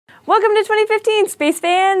Welcome to 2015, space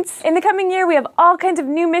fans! In the coming year, we have all kinds of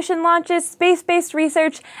new mission launches, space-based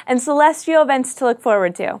research, and celestial events to look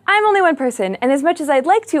forward to. I'm only one person, and as much as I'd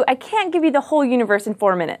like to, I can't give you the whole universe in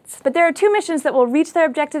 4 minutes. But there are 2 missions that will reach their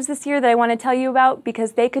objectives this year that I want to tell you about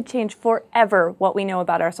because they could change forever what we know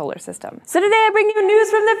about our solar system. So today I bring you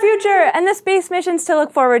news from the future and the space missions to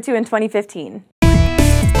look forward to in 2015.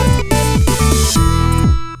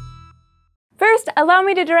 First, allow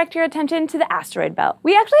me to direct your attention to the asteroid belt.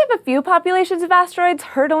 We actually have a few populations of asteroids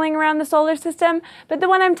hurtling around the solar system, but the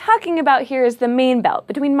one I'm talking about here is the main belt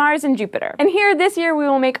between Mars and Jupiter. And here this year we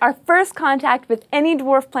will make our first contact with any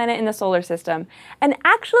dwarf planet in the solar system. And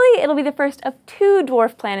actually, it'll be the first of 2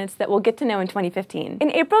 dwarf planets that we'll get to know in 2015.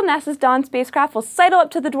 In April, NASA's Dawn spacecraft will sidle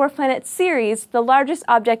up to the dwarf planet Ceres, the largest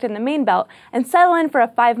object in the main belt, and settle in for a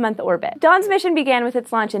 5-month orbit. Dawn's mission began with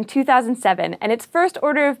its launch in 2007, and its first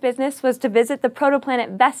order of business was to visit the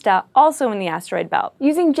protoplanet VESTA, also in the asteroid belt.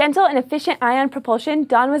 Using gentle and efficient ion propulsion,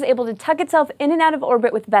 Dawn was able to tuck itself in and out of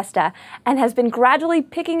orbit with VESTA, and has been gradually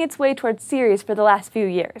picking its way towards Ceres for the last few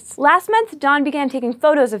years. Last month, Dawn began taking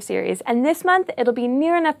photos of Ceres, and this month it'll be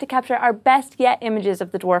near enough to capture our best yet images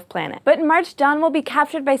of the dwarf planet. But in March, Dawn will be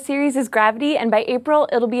captured by Ceres' gravity, and by April,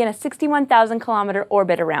 it'll be in a 61,000 kilometer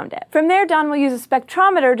orbit around it. From there, Dawn will use a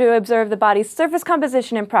spectrometer to observe the body's surface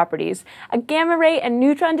composition and properties, a gamma ray and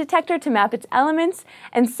neutron detector to map its elements,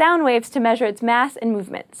 and sound waves to measure its mass and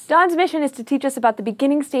movements. Dawn's mission is to teach us about the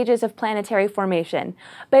beginning stages of planetary formation.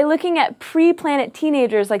 By looking at pre-planet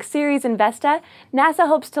teenagers like Ceres and VESTA, NASA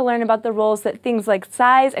hopes to learn about the roles that things like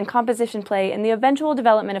size and composition play in the eventual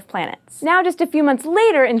development of planets. Now, just a few months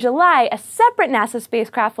later, in July, a separate NASA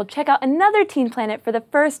spacecraft will check out another teen planet for the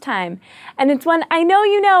first time, and it's one I know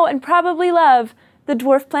you know and probably love: the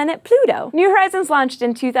dwarf planet Pluto. New Horizons launched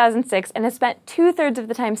in 2006 and has spent 2/3 of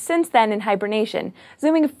the time since then in hibernation,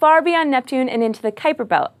 zooming far beyond Neptune and into the Kuiper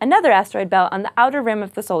belt, another asteroid belt on the outer rim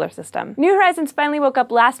of the solar system. New Horizons finally woke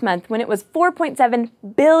up last month when it was 4.7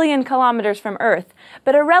 billion kilometers from Earth,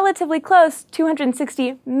 but a relatively close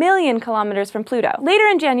 260 million kilometers from Pluto. Later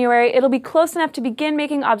in January, it'll be close enough to begin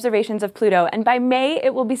making observations of Pluto, and by May,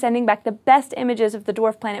 it will be sending back the best images of the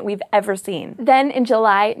dwarf planet we've ever seen. Then in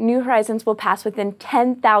July, New Horizons will pass within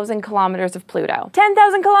 10,000 kilometers of Pluto.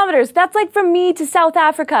 10,000 kilometers! That's like from me to South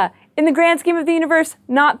Africa. In the grand scheme of the universe,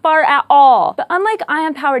 not far at all. But unlike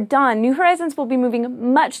ion-powered Dawn, New Horizons will be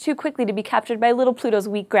moving much too quickly to be captured by little Pluto's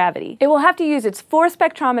weak gravity. It will have to use its 4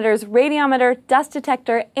 spectrometers, radiometer, dust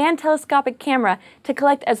detector, and telescopic camera to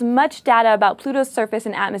collect as much data about Pluto's surface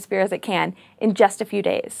and atmosphere as it can in just a few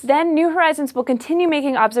days. Then New Horizons will continue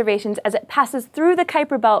making observations as it passes through the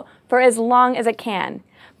Kuiper belt for as long as it can,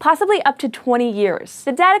 possibly up to 20 years.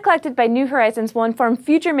 The data collected by New Horizons will inform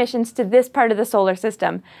future missions to this part of the solar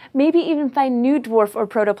system, maybe even find new dwarf or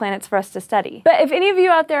protoplanets for us to study. But if any of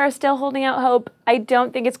you out there are still holding out hope, I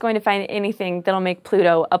don't think it's going to find anything that'll make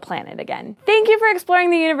Pluto a planet again. Thank you for exploring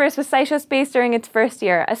the universe with SciShow Space during its first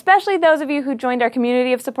year, especially those of you who joined our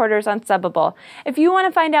community of supporters on Subbable. If you want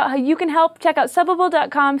to find out how you can help, check out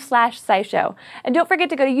subbable.com/scishow. And don't forget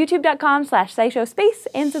to go to youtube.com/SciShow Space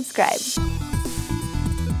and subscribe.